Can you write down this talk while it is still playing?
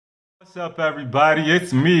What's up, everybody?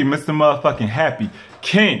 It's me, Mr. Motherfucking Happy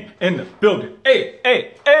King in the building. Hey,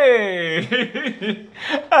 hey, hey.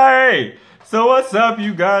 Alright, so what's up,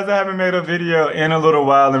 you guys? I haven't made a video in a little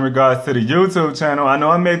while in regards to the YouTube channel. I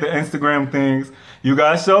know I made the Instagram things. You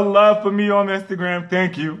guys show love for me on Instagram.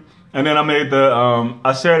 Thank you. And then I made the,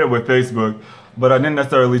 I shared it with Facebook, but I didn't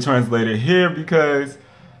necessarily translate it here because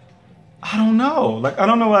I don't know. Like, I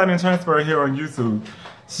don't know why I didn't transfer it here on YouTube.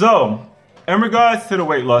 So, in regards to the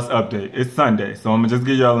weight loss update, it's Sunday, so I'm gonna just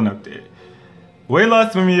give y'all an update. Weight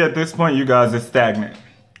loss for me at this point, you guys, is stagnant.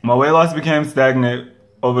 My weight loss became stagnant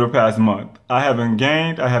over the past month. I haven't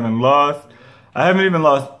gained, I haven't lost, I haven't even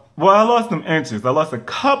lost, well, I lost some inches. I lost a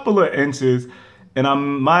couple of inches, and I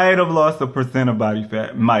might have lost 1% of body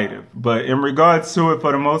fat, might have. But in regards to it,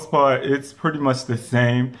 for the most part, it's pretty much the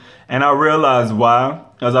same. And I realized why.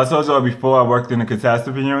 As I told y'all before, I worked in a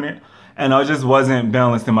catastrophe unit, and I just wasn't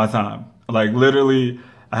balancing my time. Like, literally,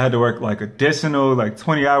 I had to work like additional, like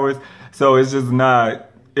 20 hours. So it's just not,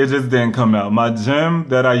 it just didn't come out. My gym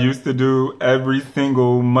that I used to do every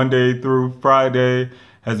single Monday through Friday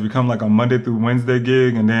has become like a Monday through Wednesday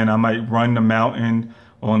gig. And then I might run the mountain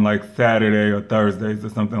on like Saturday or Thursdays or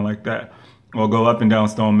something like that. Or go up and down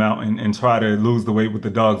Stone Mountain and try to lose the weight with the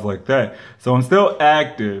dogs like that. So I'm still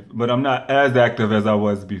active, but I'm not as active as I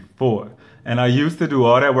was before. And I used to do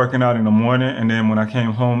all that working out in the morning, and then when I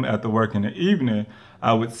came home after work in the evening,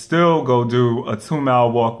 I would still go do a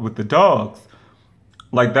 2-mile walk with the dogs.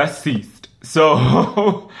 Like, that ceased. So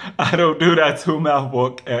I don't do that 2-mile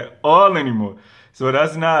walk at all anymore. So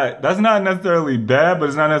that's not necessarily bad, but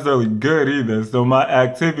it's not necessarily good either. So my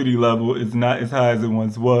activity level is not as high as it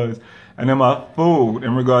once was. And then my food,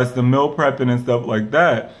 in regards to meal prepping and stuff like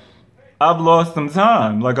that, I've lost some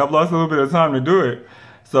time. Like, I've lost a little bit of time to do it.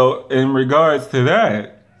 So in regards to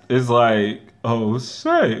that, it's like, oh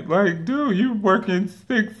shit, like, dude, you working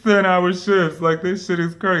 6-10-hour shifts. Like, this shit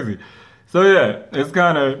is crazy. So yeah, it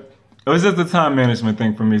was just a time management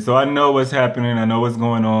thing for me. So I know what's happening, I know what's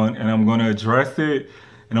going on, and I'm gonna address it,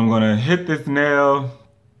 and I'm gonna hit this nail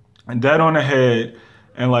dead on the head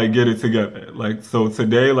and like get it together. Like, so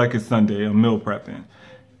today, like, it's Sunday, I'm meal prepping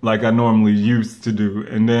like I normally used to do.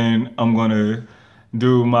 And then I'm gonna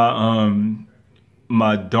do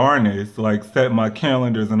my darnest, like set my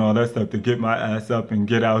calendars and all that stuff to get my ass up and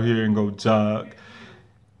get out here and go jog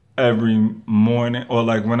every morning. Or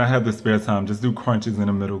like when I have the spare time, just do crunches in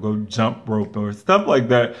the middle, go jump rope or stuff like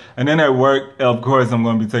that. And then at work, of course, I'm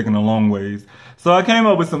going to be taking the long ways. So I came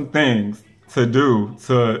up with some things to do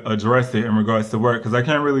to address it in regards to work, because I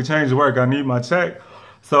can't really change work. I need my check.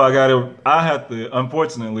 So I have to,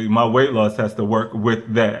 unfortunately, my weight loss has to work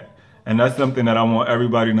with that. And that's something that I want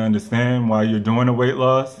everybody to understand while you're doing a weight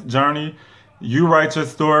loss journey. You write your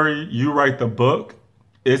story, you write the book,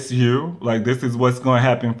 it's you. Like, this is what's going to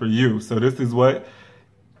happen for you. So this is what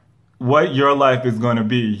your life is going to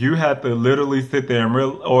be. You have to literally sit there and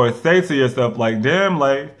or say to yourself, like, damn,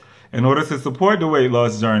 life, in order to support the weight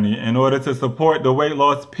loss journey, in order to support the weight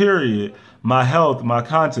loss period, my health, my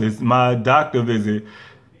conscience, my doctor visit,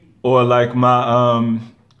 or like my,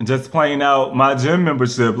 just playing out my gym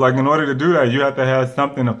membership. Like, in order to do that, you have to have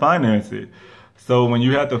something to finance it. So when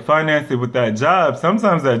you have to finance it with that job,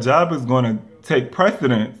 sometimes that job is going to take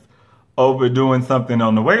precedence over doing something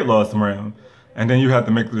on the weight loss realm. And then you have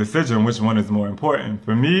to make the decision which one is more important.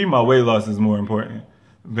 For me, my weight loss is more important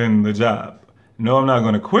than the job. No, I'm not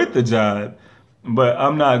going to quit the job, but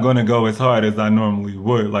I'm not going to go as hard as I normally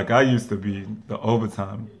would. Like, I used to be the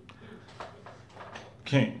overtime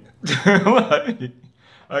king. Like,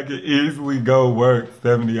 I could easily go work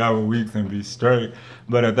 70-hour weeks and be straight.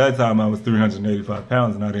 But at that time, I was 385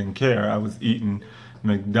 pounds and I didn't care. I was eating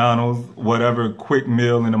McDonald's, whatever, quick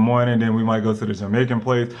meal in the morning. Then we might go to the Jamaican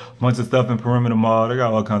place, a bunch of stuff in Perimeter Mall. They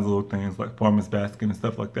got all kinds of little things like Farmer's Basket and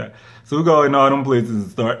stuff like that. So we go in all them places and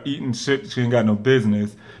start eating shit she ain't got no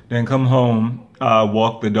business. Then come home,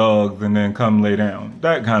 walk the dogs, and then come lay down.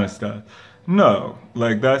 That kind of stuff. No,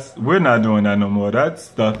 like, we're not doing that no more. That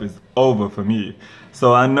stuff is over for me.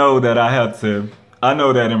 So I know that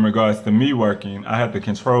in regards to me working, I have to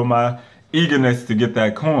control my eagerness to get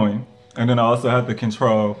that coin. And then I also have to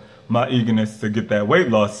control my eagerness to get that weight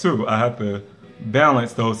loss too. I have to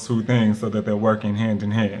balance those two things so that they're working hand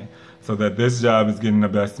in hand. So that this job is getting the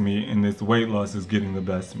best of me and this weight loss is getting the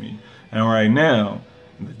best of me. And right now,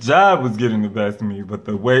 the job was getting the best of me, but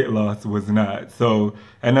the weight loss was not. So,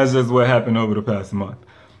 and that's just what happened over the past month.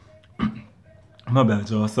 My bad,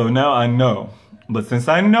 y'all. So now I know. But since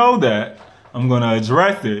I know that, I'm going to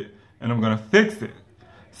address it and I'm going to fix it.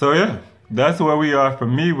 So yeah, that's where we are for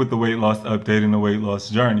me with the weight loss update and the weight loss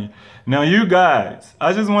journey. Now, you guys,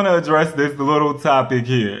 I just want to address this little topic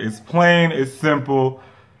here. It's plain, it's simple.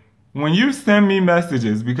 When you send me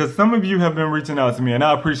messages, because some of you have been reaching out to me and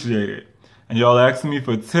I appreciate it, and y'all asking me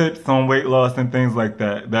for tips on weight loss and things like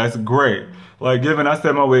that, that's great. Like, given I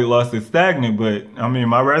said my weight loss is stagnant, but I mean,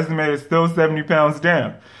 my resume is still 70 pounds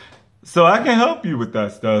down. So I can help you with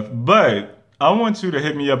that stuff, but I want you to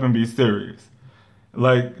hit me up and be serious.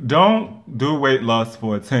 Like, don't do weight loss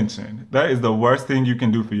for attention. That is the worst thing you can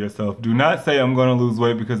do for yourself. Do not say I'm going to lose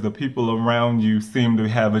weight because the people around you seem to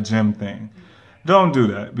have a gym thing. Don't do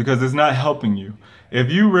that because it's not helping you. If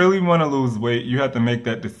you really want to lose weight, you have to make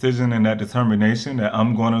that decision and that determination that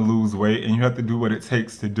I'm going to lose weight, and you have to do what it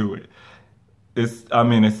takes to do it. It's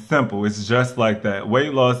simple. It's just like that.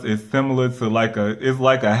 Weight loss is similar to it's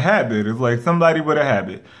like a habit. It's like somebody with a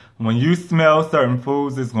habit. When you smell certain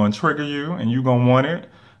foods, it's going to trigger you and you're going to want it.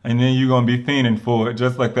 And then you're going to be fiending for it.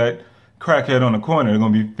 Just like that crackhead on the corner is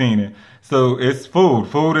going to be fiending. So it's food.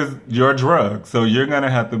 Food is your drug. So you're going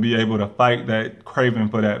to have to be able to fight that craving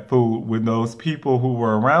for that food when those people who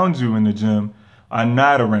were around you in the gym are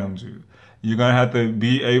not around you. You're going to have to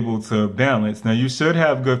be able to balance. Now, you should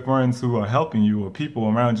have good friends who are helping you or people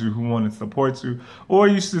around you who want to support you. Or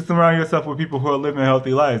you should surround yourself with people who are living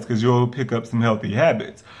healthy lives because you'll pick up some healthy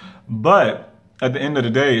habits. But at the end of the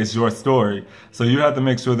day, it's your story. So you have to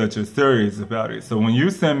make sure that you're serious about it. So when you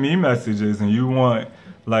send me messages and you want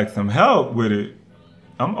like some help with it,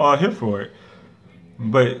 I'm all here for it.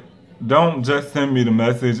 But don't just send me the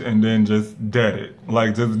message and then just dead it.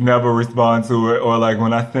 Like, just never respond to it. Or like,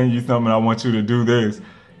 when I send you something, I want you to do this,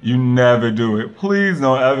 you never do it. Please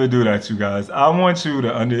don't ever do that, you guys. I want you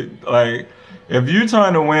to if you're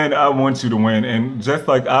trying to win, I want you to win. And just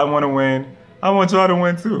like I want to win, I want y'all to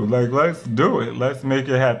win too. Like, let's do it. Let's make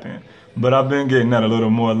it happen. But I've been getting that a little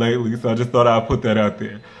more lately, so I just thought I'd put that out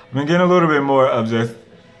there. I've been getting a little bit more of just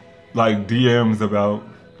like DMs about,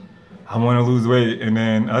 I want to lose weight, and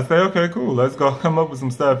then I say, okay, cool, let's go come up with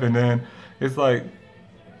some stuff, and then it's like,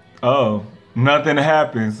 oh, nothing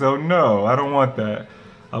happens. So no, I don't want that.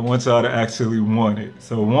 I want y'all to actually want it.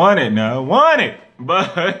 So want it now, want it.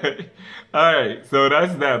 But all right, so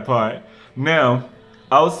that's that part. Now,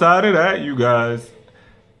 outside of that, you guys,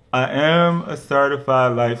 I am a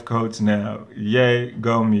certified life coach now. Yay,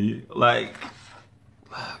 go me. Like,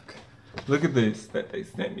 look at this that they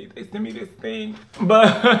sent me. They sent me this thing.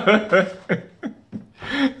 But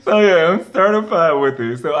so yeah, I'm certified with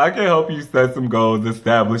it. So I can help you set some goals,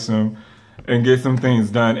 establish them, and get some things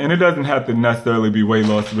done. And it doesn't have to necessarily be weight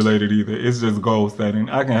loss related either. It's just goal setting.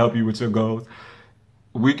 I can help you with your goals.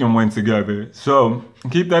 We can win together. So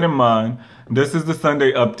keep that in mind. This is the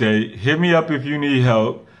Sunday update. Hit me up if you need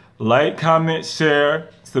help. Like, comment, share,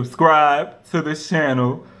 subscribe to this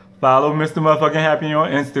channel. Follow Mr. Motherfucking Happy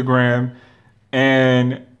on Instagram.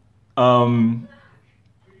 And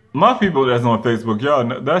my people that's on Facebook, y'all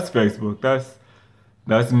know, that's Facebook.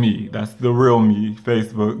 That's me. That's the real me,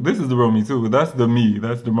 Facebook. This is the real me too, but that's the me.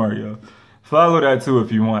 That's the Mario. Follow that too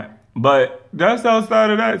if you want. But that's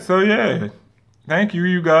outside of that. So yeah. Thank you,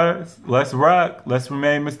 you guys. Let's rock. Let's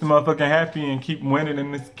remain Mr. Motherfucking Happy and keep winning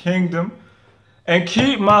in this kingdom. And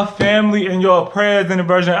keep my family in your prayers in the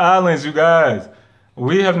Virgin Islands, you guys.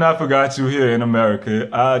 We have not forgot you here in America.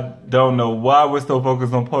 I don't know why we're so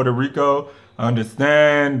focused on Puerto Rico. I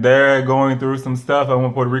understand they're going through some stuff. I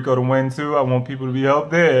want Puerto Rico to win too. I want people to be helped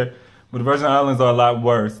there. But the Virgin Islands are a lot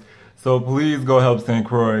worse. So please go help St.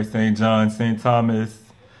 Croix, St. John, St. Thomas,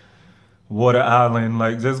 Water Island.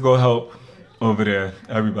 Like, just go help over there,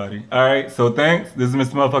 everybody. All right, so thanks. This is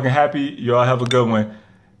Mr. Motherfucking Happy. Y'all have a good one.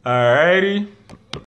 All righty.